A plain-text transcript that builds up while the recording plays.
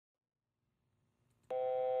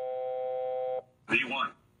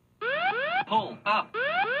V1. Pull up,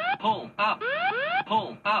 pull up,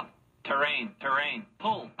 pull up. Terrain, terrain,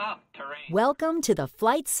 pull up, terrain. Welcome to the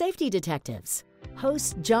Flight Safety Detectives.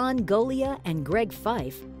 Hosts John Golia and Greg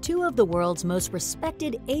Fife, two of the world's most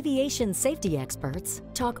respected aviation safety experts,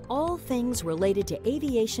 talk all things related to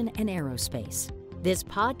aviation and aerospace. This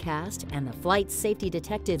podcast and the Flight Safety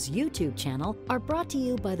Detectives YouTube channel are brought to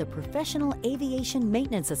you by the Professional Aviation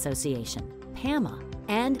Maintenance Association, PAMA,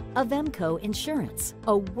 and Avemco Insurance,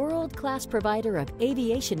 a world-class provider of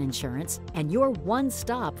aviation insurance and your one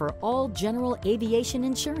stop for all general aviation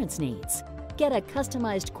insurance needs. Get a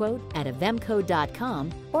customized quote at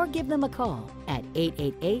avemco.com or give them a call at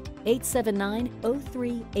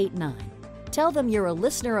 888-879-0389. Tell them you're a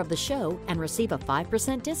listener of the show and receive a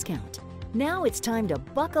 5% discount. Now it's time to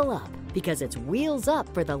buckle up because it's wheels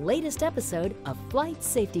up for the latest episode of Flight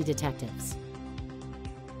Safety Detectives.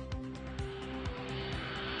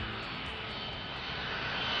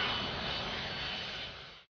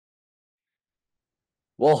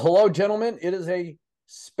 Well, hello, gentlemen. It is a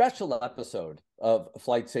special episode of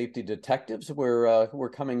Flight Safety Detectives.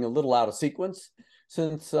 We're coming a little out of sequence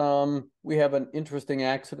since we have an interesting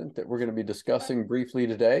accident that we're going to be discussing briefly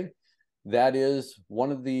today. That is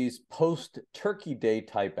one of these post-Turkey Day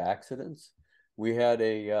type accidents. We had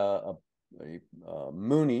a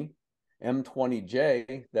Mooney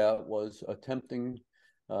M20J that was attempting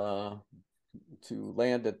to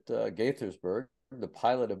land at Gaithersburg. The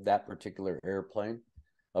pilot of that particular airplane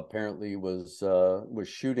apparently was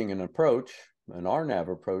shooting an RNAV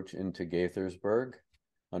approach into Gaithersburg.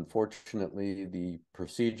 Unfortunately, the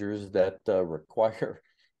procedures that require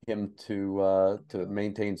him to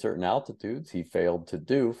maintain certain altitudes, he failed to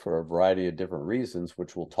do for a variety of different reasons,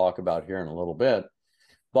 which we'll talk about here in a little bit.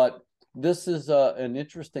 But this is an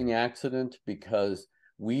interesting accident because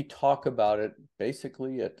we talk about it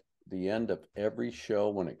basically at the end of every show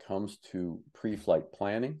when it comes to pre-flight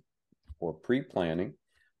planning or pre-planning,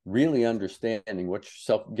 really understanding what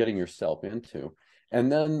getting yourself into.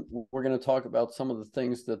 And then we're going to talk about some of the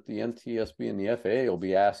things that the NTSB and the FAA will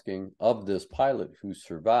be asking of this pilot who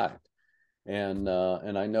survived. And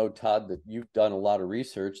I know, Todd, that you've done a lot of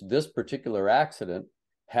research. This particular accident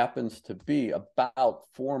happens to be about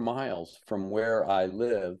 4 miles from where I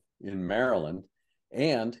live in Maryland.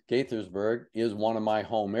 And Gaithersburg is one of my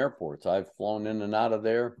home airports. I've flown in and out of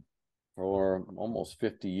there for almost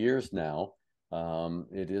 50 years now.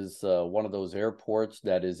 It is one of those airports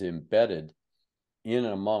that is embedded in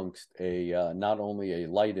amongst not only a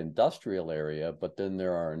light industrial area, but then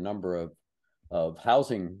there are a number of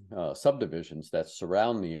housing subdivisions that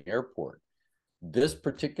surround the airport. This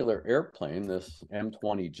particular airplane, this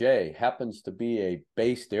M20J, happens to be a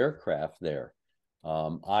based aircraft there.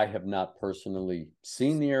 I have not personally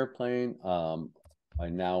seen the airplane. I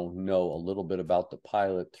now know a little bit about the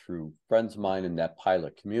pilot through friends of mine in that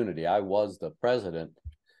pilot community. I was the president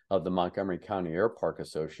of the Montgomery County Airpark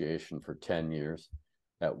Association for 10 years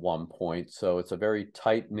at one point. So it's a very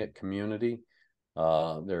tight-knit community.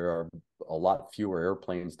 There are a lot fewer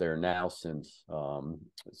airplanes there now since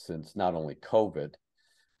not only COVID,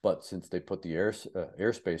 but since they put the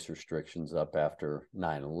airspace restrictions up after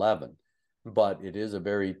 9/11. But it is a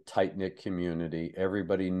very tight-knit community.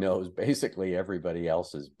 Everybody knows basically everybody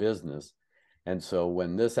else's business. And so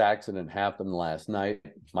when this accident happened last night,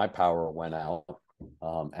 my power went out,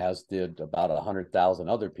 as did about 100,000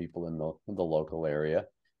 other people in the local area.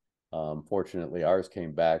 Fortunately, ours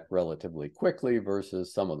came back relatively quickly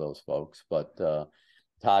versus some of those folks. But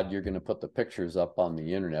Todd, you're going to put the pictures up on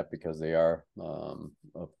the internet because they are,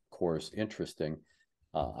 of course, interesting.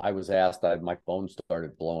 I was asked, my phone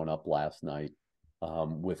started blowing up last night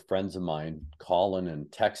with friends of mine calling and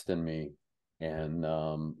texting me. And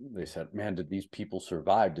they said, man, did these people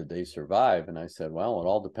survive? Did they survive? And I said, well, it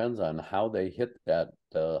all depends on how they hit that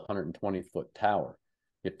 120-foot tower.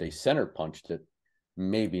 If they center punched it,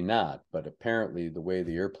 maybe not. But apparently the way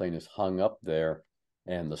the airplane is hung up there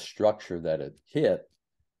and the structure that it hit,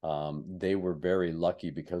 they were very lucky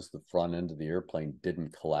because the front end of the airplane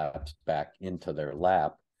didn't collapse back into their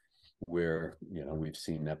lap, where, we've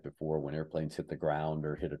seen that before when airplanes hit the ground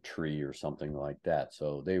or hit a tree or something like that.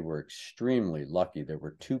 So they were extremely lucky. There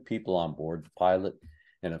were 2 people on board, the pilot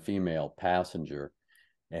and a female passenger,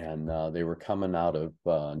 and they were coming out of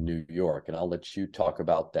New York. And I'll let you talk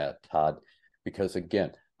about that, Todd, because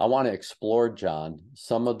again, I want to explore, John,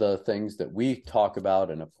 some of the things that we talk about,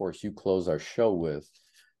 and of course you close our show with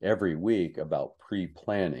every week about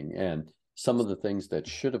pre-planning and some of the things that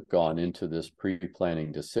should have gone into this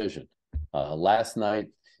pre-planning decision. Last night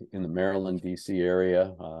in the Maryland, D.C.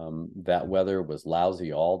 area, that weather was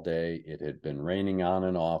lousy all day. It had been raining on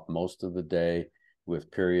and off most of the day. with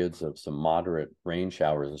periods of some moderate rain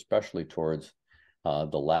showers, especially towards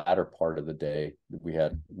the latter part of the day. We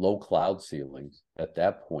had low cloud ceilings at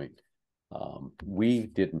that point. We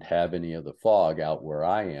didn't have any of the fog out where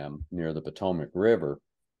I am near the Potomac River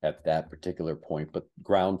at that particular point, but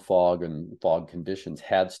ground fog and fog conditions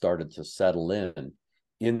had started to settle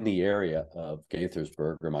in the area of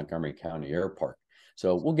Gaithersburg or Montgomery County Airpark.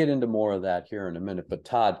 So we'll get into more of that here in a minute. But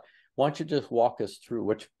Todd, why don't you just walk us through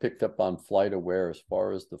what you picked up on FlightAware as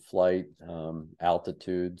far as the flight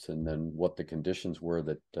altitudes, and then what the conditions were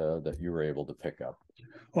that you were able to pick up?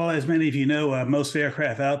 Well, as many of you know, most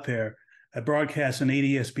aircraft out there broadcast an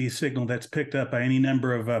ADS-B signal that's picked up by any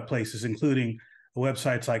number of places, including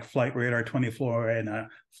websites like Flight Radar 24 and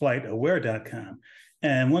FlightAware.com.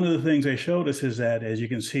 And one of the things they showed us is that, as you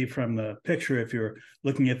can see from the picture, if you're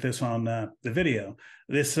looking at this on the video,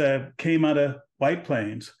 this came out of White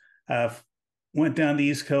Plains, went down the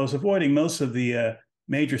East Coast, avoiding most of the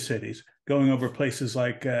major cities, going over places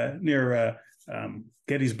like near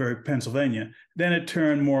Gettysburg, Pennsylvania. Then it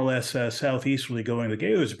turned more or less southeasterly, going to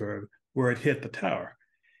Gaithersburg, where it hit the tower.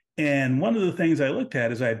 And one of the things I looked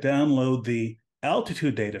at is I download the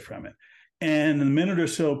altitude data from it. And a minute or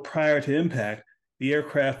so prior to impact, the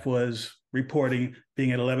aircraft was reporting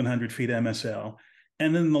being at 1,100 feet MSL.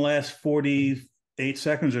 And then in the last 48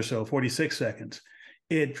 seconds or so, 46 seconds,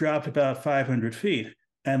 it dropped about 500 feet.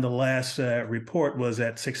 And the last report was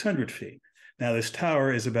at 600 feet. Now, this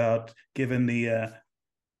tower is about, given the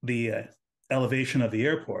elevation of the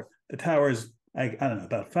airport, the tower is, I don't know,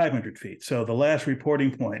 about 500 feet. So the last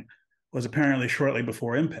reporting point was apparently shortly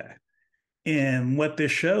before impact. And what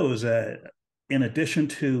this shows, in addition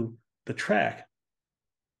to the track,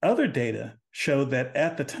 other data showed that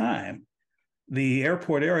at the time, the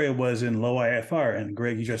airport area was in low IFR. And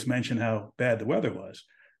Greg, you just mentioned how bad the weather was.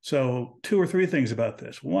 So 2 or 3 things about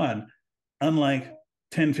this. One, unlike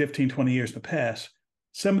 10, 15, 20 years in the past,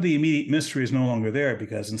 some of the immediate mystery is no longer there,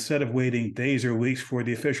 because instead of waiting days or weeks for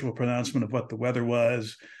the official pronouncement of what the weather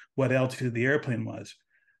was, what altitude the airplane was,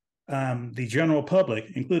 the general public,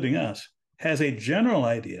 including us, has a general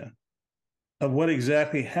idea of what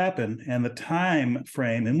exactly happened and the time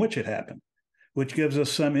frame in which it happened, which gives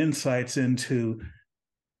us some insights into,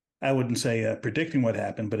 I wouldn't say predicting what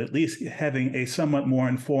happened, but at least having a somewhat more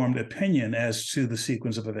informed opinion as to the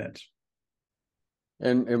sequence of events.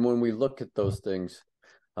 And when we look at those things,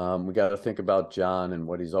 we got to think about John and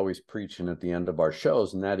what he's always preaching at the end of our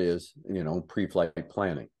shows, and that is, pre-flight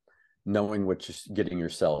planning, knowing what you're getting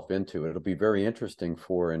yourself into. It'll be very interesting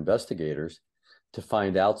for investigators to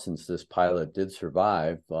find out, since this pilot did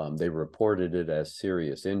survive. They reported it as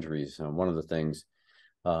serious injuries. One of the things,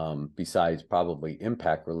 besides probably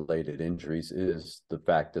impact-related injuries, is the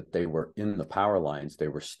fact that they were in the power lines. They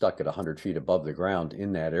were stuck at 100 feet above the ground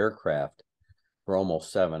in that aircraft for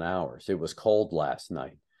almost 7 hours. It was cold last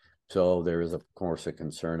night. So there is, of course, a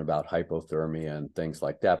concern about hypothermia and things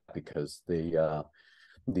like that, because the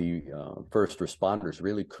first responders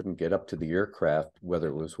really couldn't get up to the aircraft, whether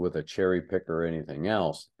it was with a cherry picker or anything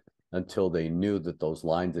else, until they knew that those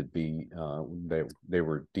lines would be, they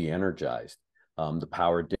were de-energized. The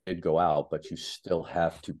power did go out, but you still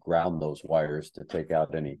have to ground those wires to take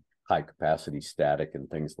out any high capacity static and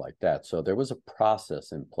things like that. So there was a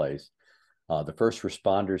process in place. The first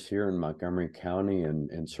responders here in Montgomery County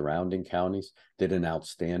and surrounding counties did an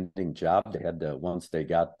outstanding job. They had to, once they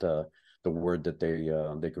got the word that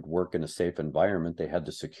they could work in a safe environment, they had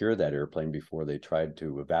to secure that airplane before they tried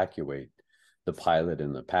to evacuate the pilot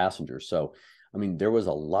and the passenger. So, I mean, there was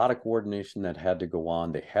a lot of coordination that had to go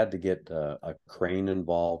on. They had to get a crane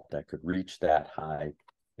involved that could reach that high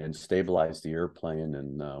and stabilize the airplane.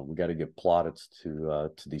 And we got to give plaudits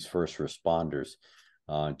to these first responders.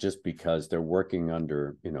 Just because they're working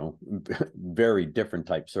under, very different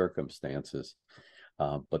type circumstances,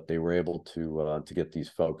 but they were able to get these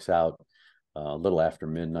folks out a little after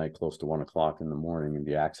midnight, close to 1 o'clock in the morning, and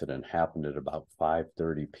the accident happened at about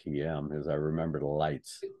 5:30 p.m. as I remember the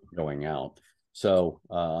lights going out. So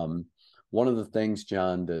one of the things,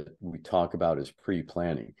 John, that we talk about is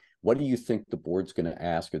pre-planning. What do you think the board's going to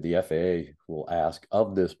ask, or the FAA will ask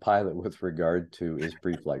of this pilot with regard to his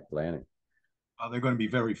pre-flight planning? They're going to be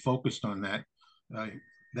very focused on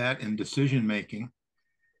that and decision making,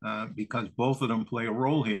 because both of them play a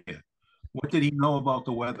role here. What did he know about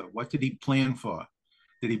the weather? What did he plan for?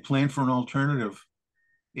 Did he plan for an alternative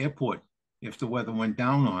airport if the weather went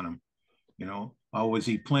down on him? Or was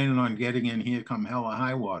he planning on getting in here come hell or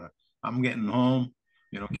high water? I'm getting home,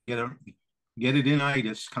 get it in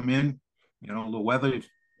itis, come in, the weather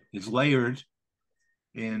is layered,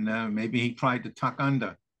 and maybe he tried to tuck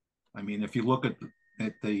under. I mean, if you look at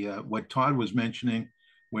at the what Todd was mentioning,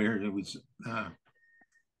 where it was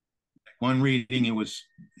one reading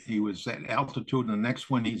he was at altitude, and the next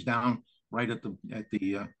one he's down right at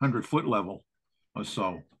the 100-foot level or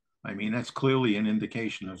so. I mean, that's clearly an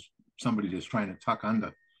indication of somebody that's trying to tuck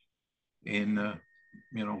under. And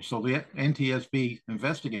so the NTSB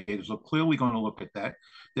investigators are clearly going to look at that.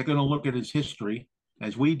 They're going to look at his history,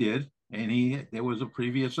 as we did, and there was a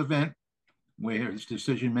previous event where his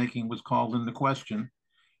decision making was called into question,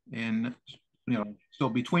 and so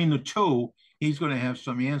between the two, he's going to have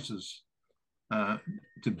some answers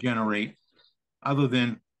to generate, other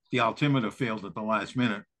than the altimeter failed at the last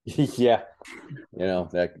minute. Yeah,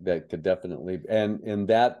 that could definitely, and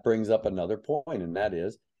that brings up another point, and that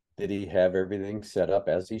is, did he have everything set up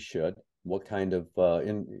as he should? What kind of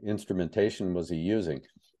instrumentation was he using?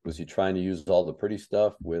 Was he trying to use all the pretty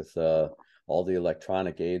stuff with all the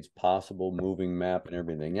electronic aids possible, moving map and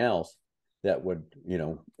everything else that would,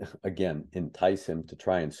 again, entice him to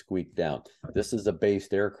try and squeak down? This is a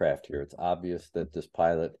based aircraft here. It's obvious that this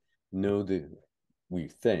pilot we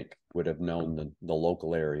think would have known the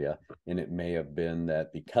local area, and it may have been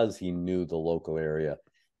that because he knew the local area,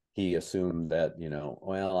 he assumed that,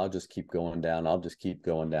 well, I'll just keep going down.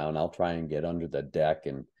 I'll try and get under the deck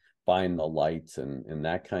and find the lights and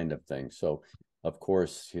that kind of thing. So, of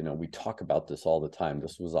course, we talk about this all the time.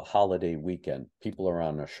 This was a holiday weekend. People are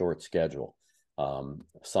on a short schedule.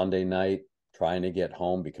 Sunday night, trying to get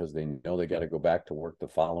home because they know they got to go back to work the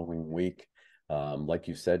following week. Like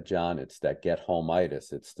you said, John, it's that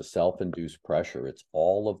get-home-itis. It's the self-induced pressure. It's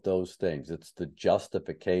all of those things. It's the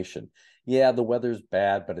justification. Yeah, the weather's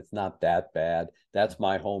bad, but it's not that bad. That's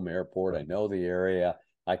my home airport. I know the area.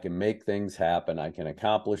 I can make things happen. I can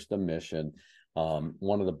accomplish the mission.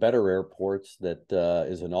 One of the better airports that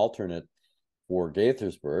is an alternate for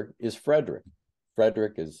Gaithersburg is Frederick.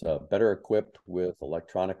 Frederick is better equipped with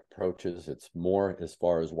electronic approaches. It's more as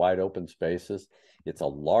far as wide open spaces. It's a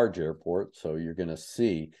large airport, so you're going to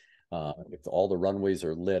see, if all the runways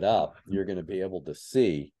are lit up, you're going to be able to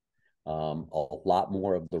see a lot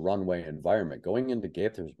more of the runway environment. Going into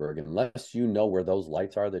Gaithersburg, unless you know where those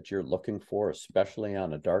lights are that you're looking for, especially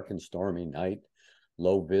on a dark and stormy night,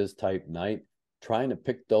 low vis type night, trying to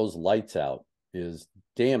pick those lights out is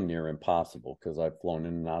damn near impossible, because I've flown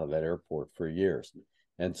in and out of that airport for years.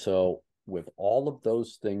 And so with all of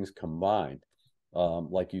those things combined,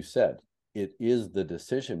 like you said, it is the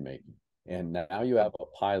decision making. And now you have a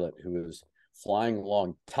pilot who is flying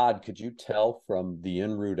along. Todd, could you tell from the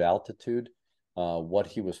en route altitude what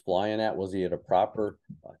he was flying at? Was he at a proper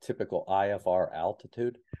typical IFR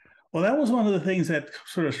altitude? Well, that was one of the things that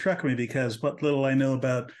sort of struck me, because what little I know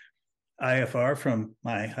about IFR from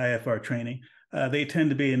my IFR training, they tend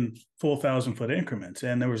to be in full 1,000-foot increments.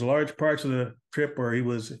 And there was large parts of the trip where he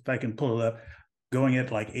was, if I can pull it up, going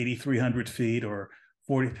at like 8,300 feet or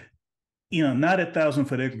 40, not at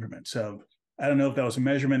 1,000-foot increments. So I don't know if that was a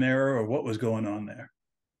measurement error or what was going on there.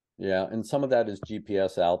 Yeah, and some of that is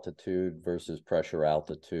GPS altitude versus pressure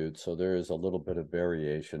altitude. So there is a little bit of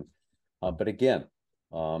variation. But again,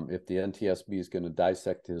 if the NTSB is going to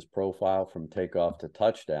dissect his profile from takeoff to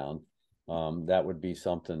touchdown, that would be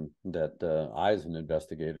something that I, as an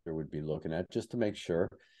investigator, would be looking at, just to make sure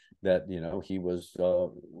that he was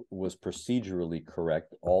procedurally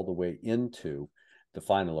correct all the way into the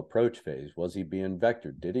final approach phase. Was he being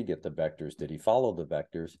vectored? Did he get the vectors? Did he follow the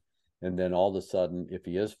vectors? And then all of a sudden, if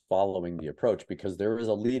he is following the approach, because there is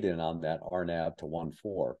a lead in on that RNAV to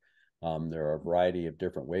 1-4, there are a variety of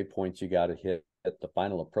different waypoints you got to hit. The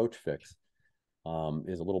final approach fix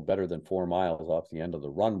is a little better than 4 miles off the end of the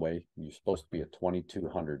runway. You're supposed to be at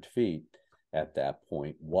 2,200 feet at that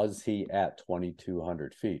point. Was he at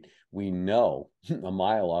 2,200 feet? We know a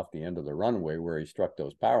mile off the end of the runway where he struck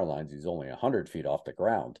those power lines, he's only 100 feet off the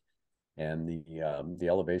ground. And the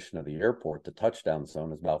elevation of the airport, the touchdown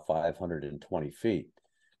zone, is about 520 feet.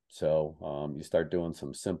 So you start doing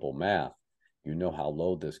some simple math. You know how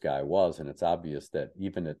low this guy was, and it's obvious that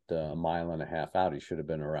even at a mile and a half out, he should have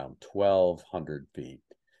been around 1,200 feet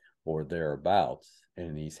or thereabouts,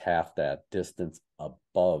 and he's half that distance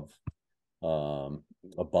above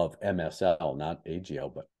MSL, not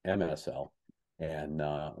AGL, but MSL, and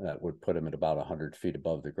that would put him at about 100 feet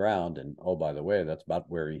above the ground. And oh, by the way, that's about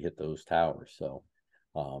where he hit those towers. So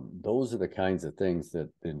those are the kinds of things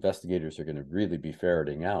that the investigators are going to really be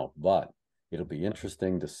ferreting out. But it'll be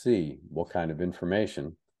interesting to see what kind of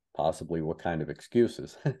information, possibly what kind of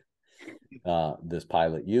excuses this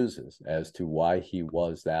pilot uses as to why he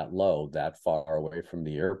was that low, that far away from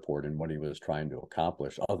the airport, and what he was trying to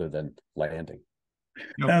accomplish other than landing.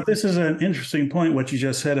 Now, this is an interesting point, what you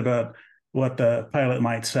just said about what the pilot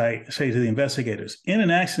might say to the investigators. In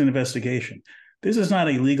an accident investigation, this is not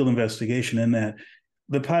a legal investigation in that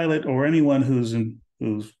the pilot or anyone who's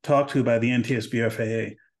talked to by the NTSB or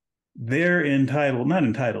FAA,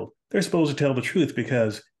 they're supposed to tell the truth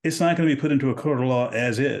because it's not going to be put into a court of law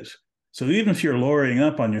as is. So even if you're lawyering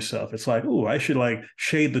up on yourself, it's like, oh, I should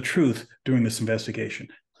shade the truth during this investigation.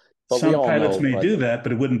 But some pilots may do that,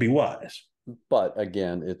 but it wouldn't be wise. But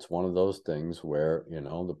again, it's one of those things where,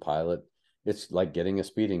 the pilot, it's like getting a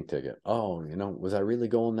speeding ticket. Oh, was I really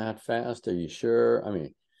going that fast? Are you sure? I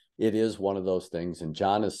mean, it is one of those things. And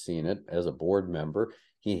John has seen it as a board member.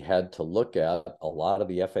 He had to look at a lot of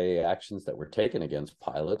the FAA actions that were taken against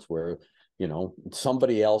pilots where,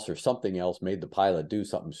 somebody else or something else made the pilot do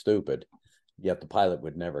something stupid, yet the pilot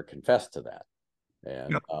would never confess to that.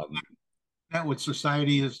 And that what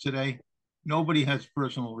society is today. Nobody has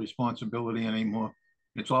personal responsibility anymore.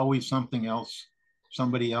 It's always something else,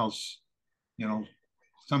 somebody else,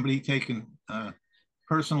 somebody taking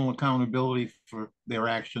personal accountability for their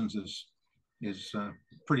actions is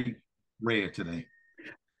pretty rare today.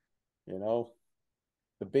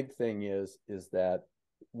 The big thing is that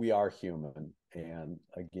we are human. And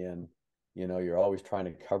again, you're always trying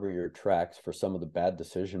to cover your tracks for some of the bad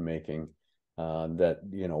decision-making that,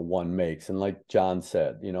 one makes. And like John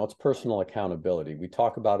said, it's personal accountability. We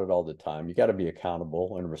talk about it all the time. You got to be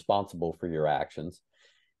accountable and responsible for your actions.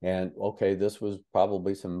 And okay, this was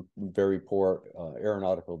probably some very poor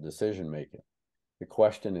aeronautical decision-making. The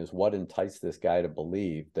question is, what enticed this guy to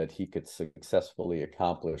believe that he could successfully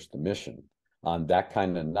accomplish the mission on that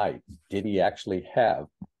kind of night? Did he actually have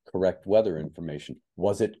correct weather information?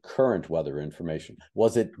 Was it current weather information?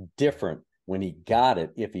 Was it different when he got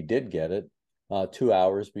it, if he did get it, 2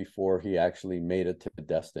 hours before he actually made it to the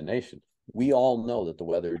destination? We all know that the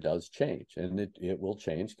weather does change, and it will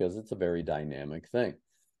change because it's a very dynamic thing.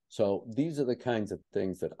 So these are the kinds of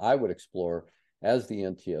things that I would explore as the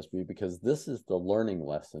NTSB, because this is the learning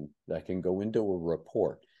lesson that can go into a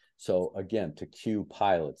report. So again, to cue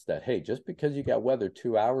pilots that, hey, just because you got weather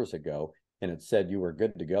 2 hours ago and it said you were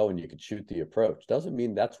good to go and you could shoot the approach, doesn't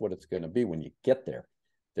mean that's what it's going to be when you get there.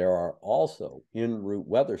 There are also en route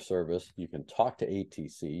weather service. You can talk to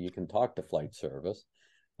ATC, you can talk to flight service.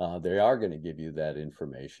 They are going to give you that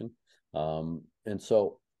information. And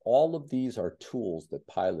so all of these are tools that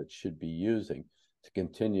pilots should be using to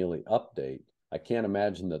continually update. I can't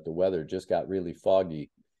imagine that the weather just got really foggy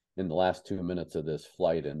in the last 2 minutes of this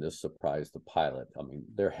flight and this surprised the pilot. I mean,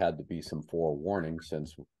 there had to be some forewarning,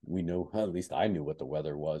 since we knew, at least I knew what the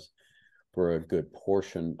weather was for a good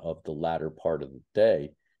portion of the latter part of the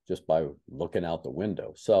day just by looking out the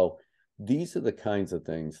window. So these are the kinds of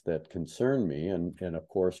things that concern me. And of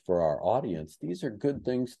course, for our audience, these are good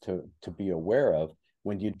things to be aware of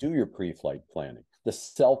when you do your pre-flight planning. The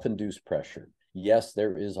self-induced pressure. Yes,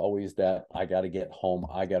 there is always that, I got to get home,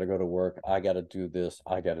 I got to go to work, I got to do this,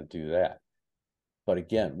 I got to do that. But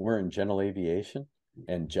again, we're in general aviation.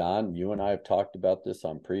 And John, you and I have talked about this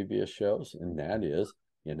on previous shows, and that is,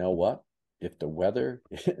 you know what? If the weather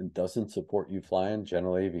doesn't support you flying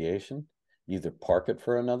general aviation, either park it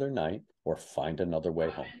for another night or find another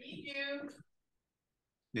way home.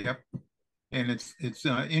 Yep. And it's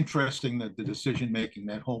interesting that the decision-making,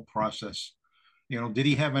 that whole process, did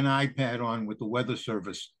he have an iPad on with the weather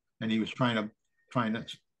service and he was trying to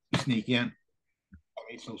sneak in? I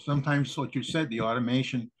mean, so sometimes what you said, the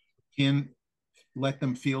automation can let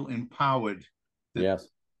them feel empowered to yes,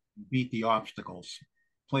 beat the obstacles,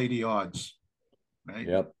 play the odds, right?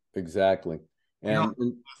 Yep, exactly. And that's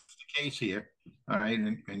the case here, all right?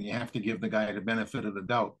 And you have to give the guy the benefit of the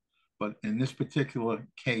doubt. But in this particular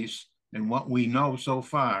case, and what we know so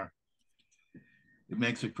far, it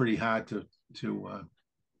makes it pretty hard to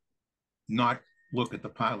not look at the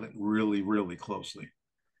pilot really, really closely.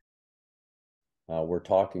 We're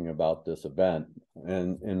talking about this event,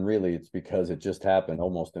 and really it's because it just happened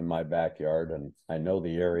almost in my backyard, and I know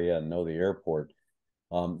the area and know the airport.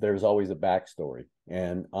 There's always a backstory,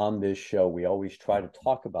 and on this show we always try to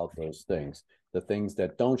talk about those things, the things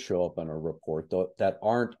that don't show up in a report, that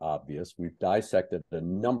aren't obvious. We've dissected a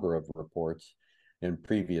number of reports in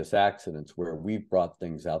previous accidents where we've brought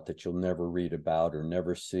things out that you'll never read about or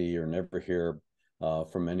never see or never hear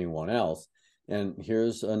from anyone else. And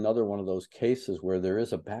here's another one of those cases where there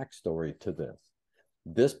is a backstory to this.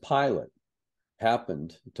 This pilot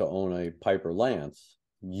happened to own a Piper Lance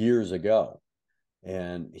years ago,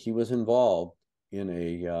 and he was involved in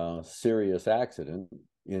a serious accident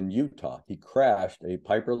in Utah. He crashed a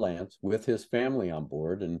Piper Lance with his family on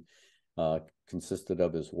board, and consisted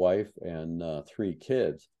of his wife and 3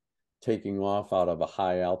 kids, taking off out of a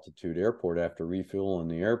high altitude airport after refueling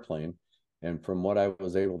the airplane. And from what I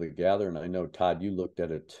was able to gather, and I know, Todd, you looked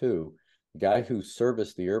at it too, the guy who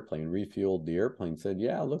serviced the airplane, refueled the airplane, said,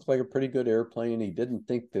 yeah, it looks like a pretty good airplane. He didn't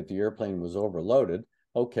think that the airplane was overloaded.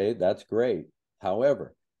 Okay, that's great.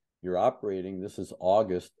 However, you're operating, this is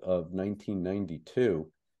August of 1992,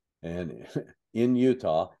 and in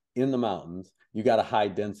Utah, in the mountains, you got a high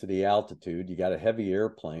density altitude, you got a heavy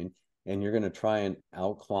airplane, and you're going to try and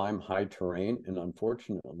outclimb high terrain. And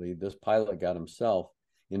unfortunately, this pilot got himself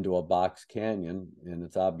into a box canyon, and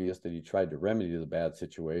it's obvious that he tried to remedy the bad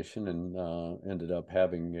situation and ended up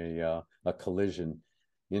having a collision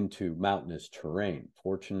into mountainous terrain.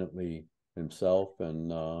 Fortunately, himself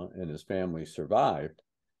and his family survived.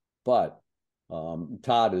 But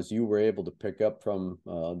Todd, as you were able to pick up from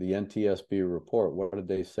the NTSB report, what did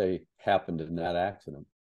they say happened in that accident?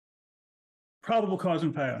 Probable cause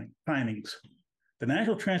and findings. The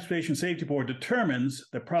National Transportation Safety Board determines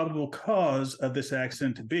the probable cause of this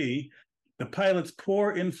accident to be the pilot's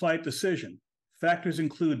poor in-flight decision. Factors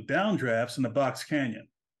include downdrafts in the box canyon.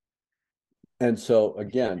 And so,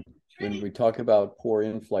 again, when we talk about poor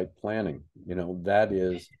in-flight planning, that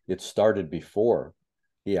is, it started before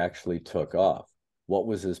he actually took off. What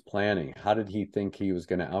was his planning? How did he think he was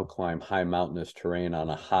going to outclimb high mountainous terrain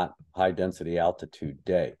on a hot, high-density altitude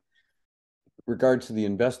day? Regard to the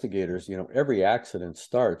investigators, every accident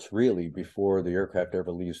starts really before the aircraft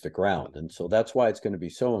ever leaves the ground. And so that's why it's going to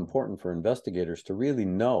be so important for investigators to really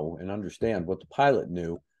know and understand what the pilot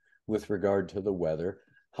knew with regard to the weather,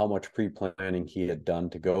 how much pre-planning he had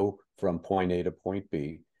done to go from point A to point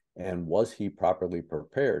B, and was he properly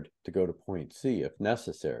prepared to go to point C if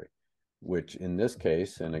necessary, which in this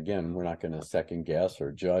case, and again, we're not going to second guess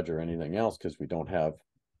or judge or anything else because we don't have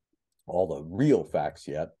all the real facts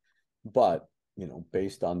yet, but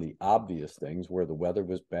based on the obvious things where the weather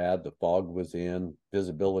was bad, the fog was in,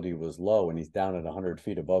 visibility was low, and he's down at 100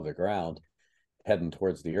 feet above the ground, heading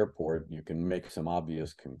towards the airport, you can make some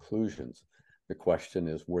obvious conclusions. The question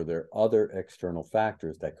is, were there other external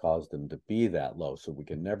factors that caused him to be that low? So we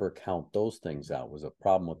can never count those things out. Was it a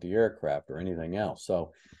problem with the aircraft or anything else?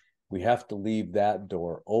 So we have to leave that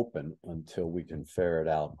door open until we can ferret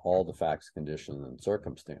out all the facts, conditions, and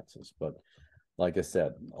circumstances. But like I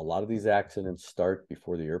said, a lot of these accidents start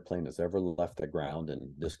before the airplane has ever left the ground, and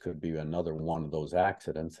this could be another one of those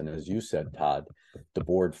accidents. And as you said, Todd, the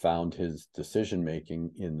board found his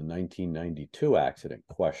decision-making in the 1992 accident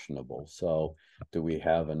questionable. So do we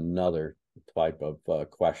have another type of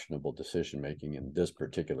questionable decision-making in this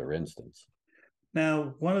particular instance?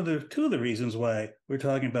 Now, two of the reasons why we're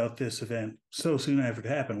talking about this event so soon after it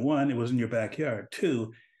happened, one, it was in your backyard.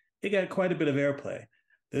 Two, it got quite a bit of airplay.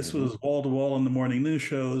 This was wall-to-wall in the morning news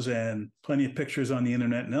shows and plenty of pictures on the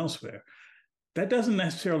internet and elsewhere. That doesn't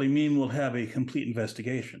necessarily mean we'll have a complete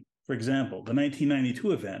investigation. For example, the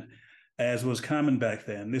 1992 event, as was common back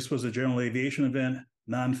then, this was a general aviation event,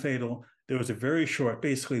 non-fatal. There was a very short,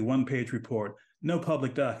 basically one-page report, no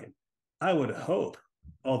public docket. I would hope,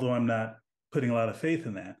 although I'm not putting a lot of faith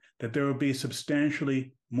in that there would be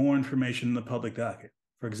substantially more information in the public docket.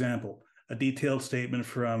 For example, a detailed statement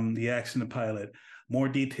from the accident pilot, more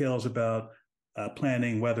details about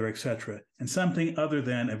planning, weather, etc., and something other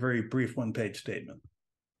than a very brief one-page statement.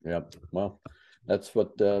 Yep. Well, that's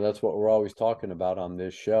what we're always talking about on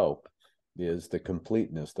this show, is the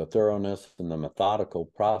completeness, the thoroughness, and the methodical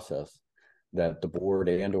process that the board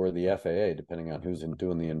and or the FAA, depending on who's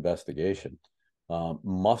doing the investigation,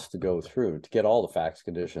 must go through to get all the facts,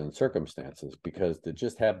 conditions, and circumstances. Because to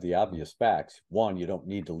just have the obvious facts, one, you don't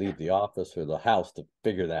need to leave the office or the house to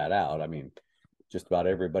figure that out. I mean, just about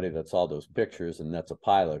everybody that saw those pictures, and that's a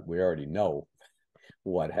pilot, we already know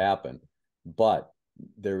what happened. But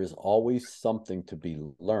there is always something to be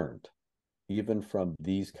learned, even from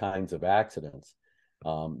these kinds of accidents,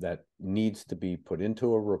 that needs to be put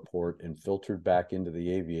into a report and filtered back into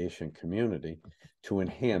the aviation community to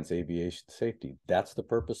enhance aviation safety. That's the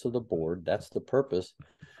purpose of the board. That's the purpose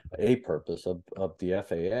of the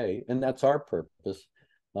FAA. And that's our purpose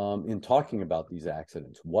in talking about these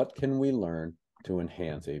accidents. What can we learn to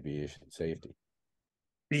enhance aviation safety?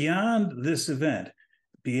 Beyond this event,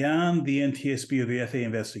 beyond the NTSB or the FAA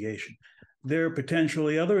investigation, there are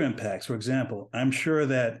potentially other impacts. For example, I'm sure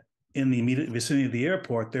that in the immediate vicinity of the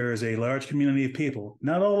airport, there is a large community of people,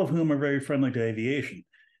 not all of whom are very friendly to aviation.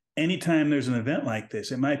 Anytime there's an event like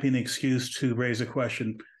this, it might be an excuse to raise a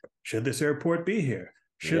question, should this airport be here?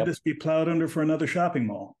 Should this be plowed under for another shopping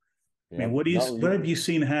mall? I mean, what have you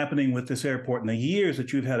seen happening with this airport in the years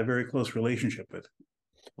that you've had a very close relationship with?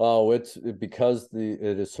 Oh, it's because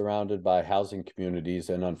it is surrounded by housing communities.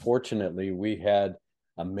 And unfortunately, we had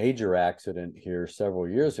a major accident here several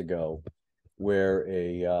years ago where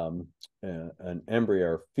an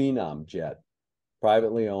Embraer Phenom jet,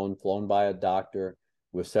 privately owned, flown by a doctor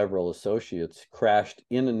with several associates, crashed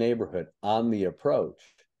in a neighborhood on the approach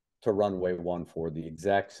to runway 14, the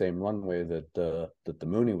exact same runway that the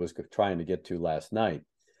Mooney was trying to get to last night.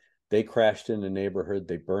 They crashed in a neighborhood,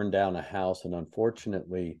 they burned down a house, and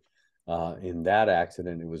unfortunately, in that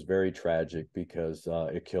accident, it was very tragic because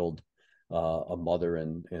it killed a mother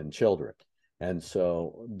and children. And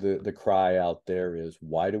so the cry out there is,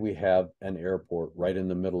 why do we have an airport right in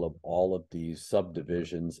the middle of all of these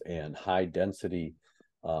subdivisions and high density,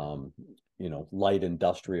 light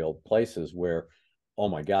industrial places where, oh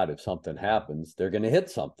my God, if something happens, they're going to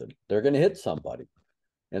hit something. They're going to hit somebody.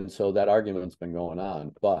 And so that argument's been going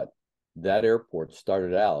on. But that airport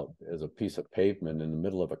started out as a piece of pavement in the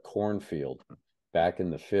middle of a cornfield back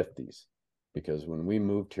in the 50s. Because when we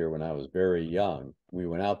moved here, when I was very young, we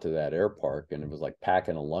went out to that airpark and it was like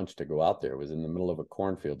packing a lunch to go out there. It was in the middle of a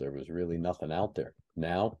cornfield. There was really nothing out there.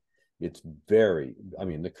 Now it's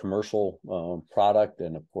the commercial product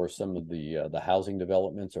and of course some of the housing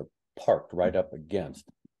developments are parked right up against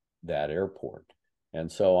that airport.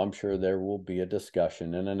 And so I'm sure there will be a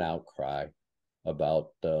discussion and an outcry about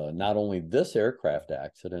not only this aircraft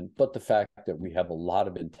accident, but the fact that we have a lot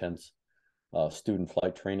of intense student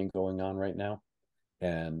flight training going on right now,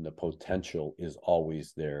 and the potential is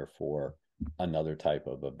always there for another type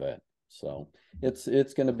of event. So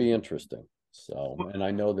it's going to be interesting. So, and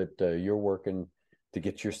I know that you're working to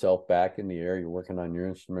get yourself back in the air. You're working on your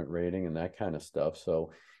instrument rating and that kind of stuff.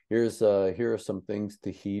 So here are some things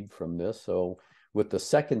to heed from this. So with the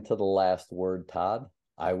second to the last word, Todd,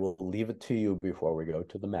 I will leave it to you before we go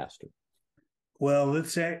to the master. Well,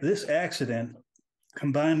 this accident,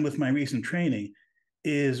 combined with my recent training,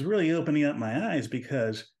 is really opening up my eyes,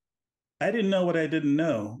 because I didn't know what I didn't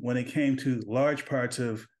know when it came to large parts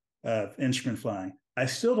of instrument flying. I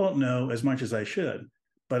still don't know as much as I should,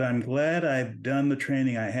 but I'm glad I've done the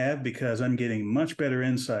training I have, because I'm getting much better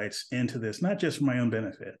insights into this, not just for my own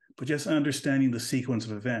benefit, but just understanding the sequence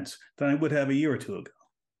of events than I would have a year or two ago.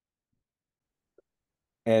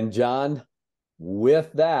 And John,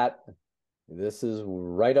 with that, this is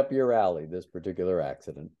right up your alley, this particular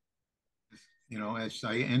accident. As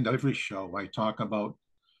I end every show, I talk about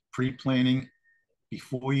pre-planning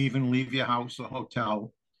before you even leave your house or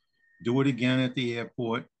hotel. Do it again at the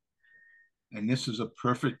airport. And this is a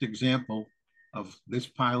perfect example of this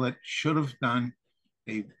pilot should have done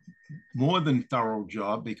a more than thorough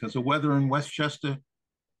job, because the weather in Westchester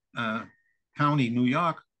County, New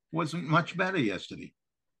York, wasn't much better yesterday.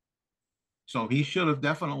 So he should have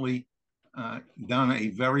definitely done a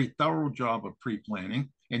very thorough job of pre-planning,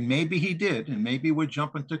 and maybe he did, and maybe we're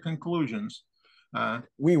jumping to conclusions.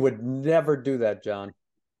 We would never do that, John.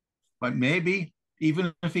 But maybe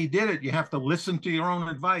even if he did it, you have to listen to your own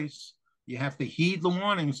advice. You have to heed the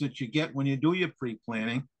warnings that you get when you do your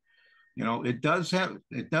pre-planning. It does have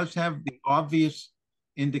the obvious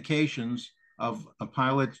indications of a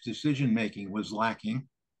pilot's decision-making was lacking.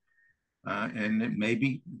 And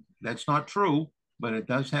maybe that's not true, but it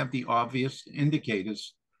does have the obvious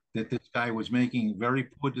indicators that this guy was making very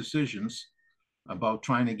poor decisions about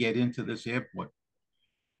trying to get into this airport.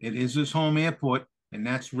 It is his home airport, and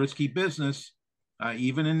that's risky business.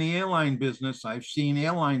 Even in the airline business, I've seen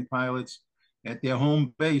airline pilots at their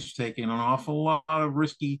home base taking an awful lot of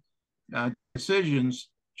risky decisions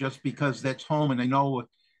just because that's home, and they know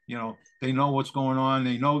what's going on.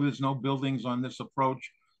 They know there's no buildings on this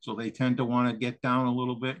approach, so they tend to want to get down a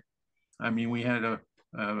little bit. I mean, we had a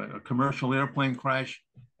commercial airplane crash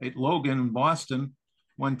at Logan in Boston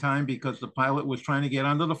one time because the pilot was trying to get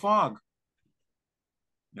under the fog.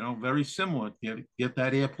 Very similar. Get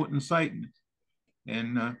that airport in sight.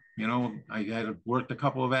 And I had worked a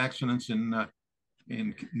couple of accidents in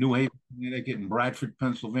New Haven, Connecticut, and Bradford,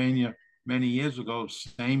 Pennsylvania many years ago.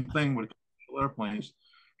 Same thing with airplanes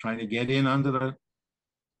trying to get in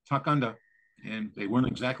tuck under, and they weren't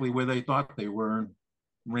exactly where they thought they were, and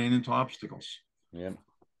ran into obstacles. Yeah.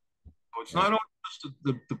 So it's not only just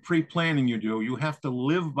the pre-planning you do. You have to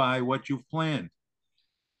live by what you've planned.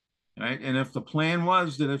 Right. And if the plan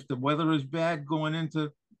was that if the weather is bad going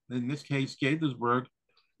into, in this case, Gaithersburg,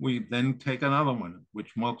 we then take another one,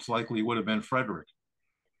 which most likely would have been Frederick.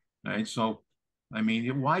 Right. So, I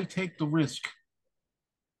mean, why take the risk?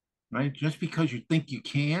 Right. Just because you think you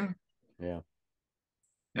can. Yeah.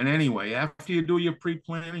 And anyway, after you do your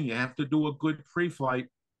pre-planning, you have to do a good pre-flight.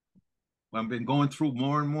 I've been going through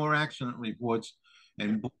more and more accident reports,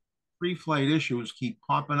 and pre-flight issues keep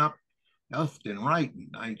popping up left and right.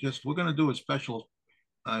 And we're going to do a special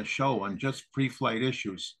show on just pre-flight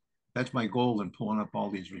issues. That's my goal in pulling up all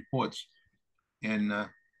these reports. And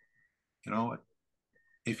you know,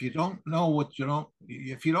 if you don't know what you don't,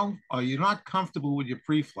 if you don't, or you're not comfortable with your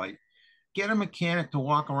pre-flight, get a mechanic to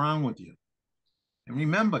walk around with you. And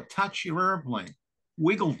remember, touch your airplane,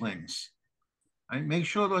 wiggle things. And make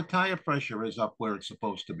sure the tire pressure is up where it's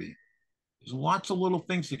supposed to be. There's lots of little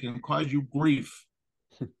things that can cause you grief.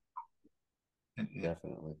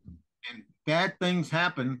 Definitely. And bad things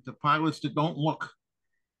happen to pilots that don't look.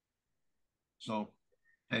 So,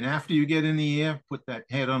 and after you get in the air, put that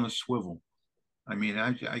head on a swivel. I mean,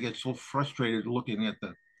 I get so frustrated looking at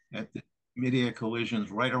the mid-air collisions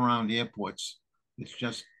right around airports. It's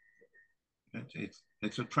just,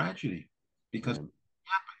 it's a tragedy because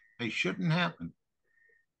they shouldn't happen.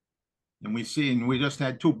 And we just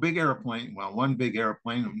had two big airplanes, well, one big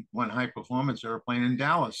airplane and one high performance airplane in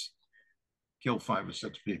Dallas killed 5 or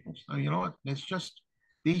 6 people. So you know what? It's just,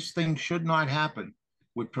 these things should not happen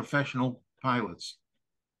with professional pilots.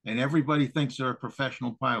 And everybody thinks they're a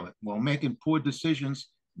professional pilot. Well, making poor decisions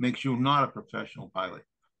makes you not a professional pilot.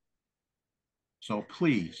 So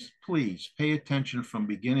please, please pay attention from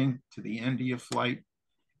beginning to the end of your flight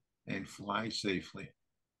and fly safely.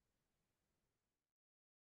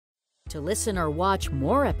 To listen or watch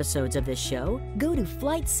more episodes of this show, go to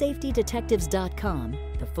flightsafetydetectives.com,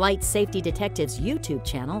 the Flight Safety Detectives YouTube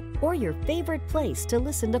channel, or your favorite place to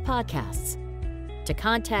listen to podcasts. To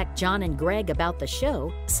contact John and Greg about the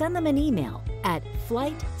show, send them an email at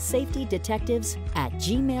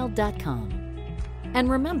flightsafetydetectives@gmail.com. And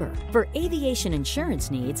remember, for aviation insurance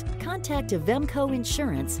needs, contact Avemco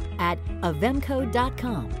Insurance at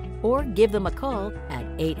avemco.com or give them a call at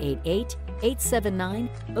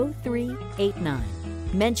 888-879-0389.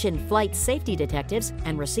 Mention Flight Safety Detectives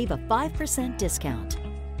and receive a 5% discount.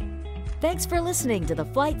 Thanks for listening to the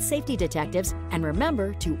Flight Safety Detectives, and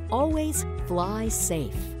remember to always fly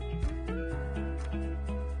safe.